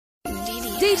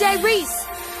DJ Reese.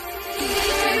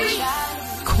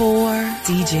 Core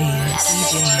DJs.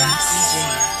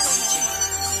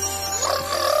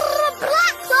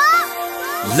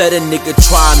 Let a nigga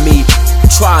try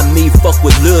me, fuck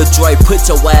with Lil Dre, put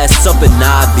your ass up in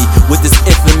Ivy. With this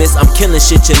infamous, I'm killing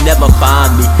shit, you never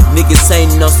find me. Niggas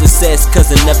ain't no success,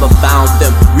 cause I never found them.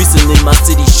 Recently my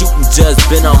city shooting just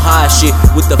been on high shit.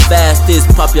 With the fastest,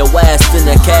 pop your ass in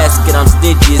a casket. I'm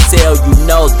stingy as hell, you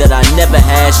know that I never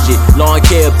had shit. Long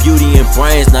hair, beauty, and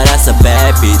brains, now that's a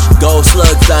bad bitch. Gold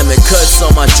slugs, diamond cuts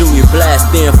on my jewelry blast.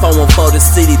 Then 414 the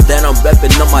city that I'm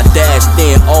reppin' on my dash.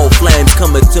 Then old flames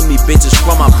coming to me, bitches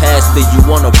from my past. Then you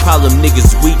want a problem,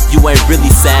 niggas weak, you ain't really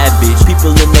savage.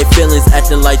 People in their feelings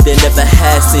acting like they never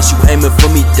had. Since you aiming for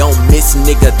me, don't miss,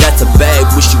 nigga, that's a bag.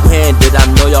 Wish you handed, I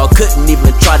know y'all couldn't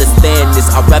even try to stand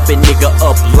this. I wrap a nigga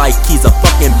up like he's a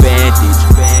fucking bandage.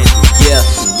 Yeah,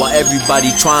 while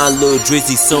everybody trying Lil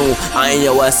Drizzy soon, I ain't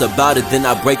your ass about it, then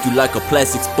I break you like a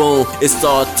plastic spoon. It's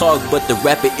all talk, but the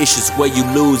rapping issues where you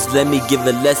lose. Let me give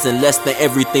a lesson, less than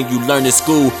everything you learn in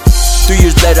school. 3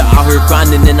 years later, out here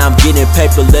grinding and I'm getting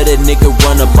paper. Let a nigga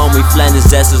run up on me, flying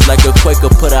his asses like a Quaker.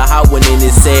 Put a hot one in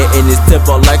his head and his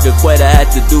tempo like a Quaker.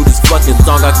 Had to do this fucking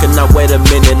song, I could not wait a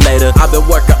minute later. I've been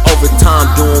working overtime,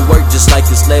 doing work just like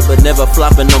this labor. Never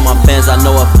flopping on my fans, I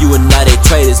know a few and now they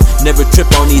traders. Never trip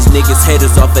on these niggas,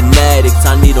 haters or fanatics.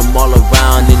 I need them all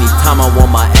around anytime I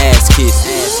want my ass kissed.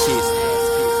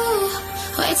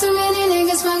 Way too many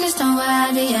niggas focused on what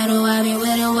I be, how do I be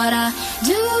with it, what I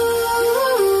do.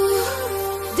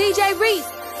 DJ Reese.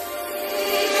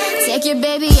 Take your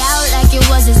baby out like it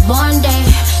was his born day.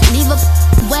 Leave a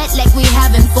wet like we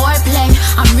having foreplay.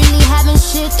 I'm really having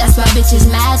shit, that's why bitches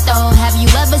mad though. Have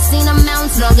you ever seen a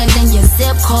mount longer than your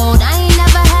zip code? I ain't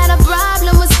never had a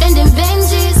problem with spending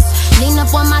Benjis. Lean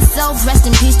up on myself, rest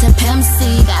in peace to Pimp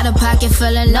C. Got a pocket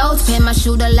full of notes, pay my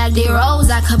shooter like D-Rose.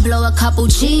 I could blow a couple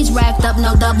cheese, racked up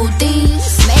no double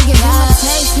D's. Make it him a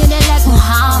taste, hit it like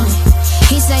Muhammad.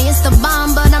 He say it's the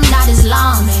bomb, but I'm not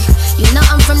Islamic. You know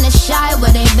I'm from the Shy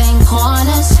where they bang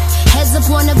corners. Heads up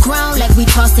on the ground like we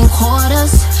tossing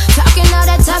quarters. Talking all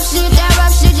that tough shit, that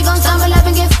rough shit, you gon' stumble up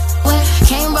and get with.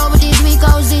 Can't roll with these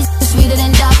Ricos, these sweeter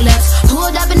than duck lips.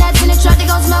 Pulled up in that tinted truck, they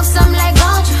gon' smoke something like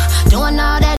ganja. Doing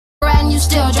all that and you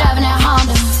still driving that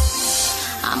Honda.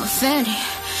 I'm offended,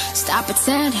 stop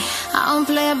pretending. I don't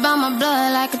play about my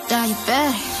blood like a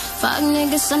diabetic. Fuck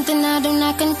niggas, something I do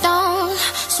not condone.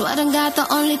 Swear to God, the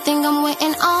only thing I'm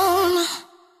waiting on.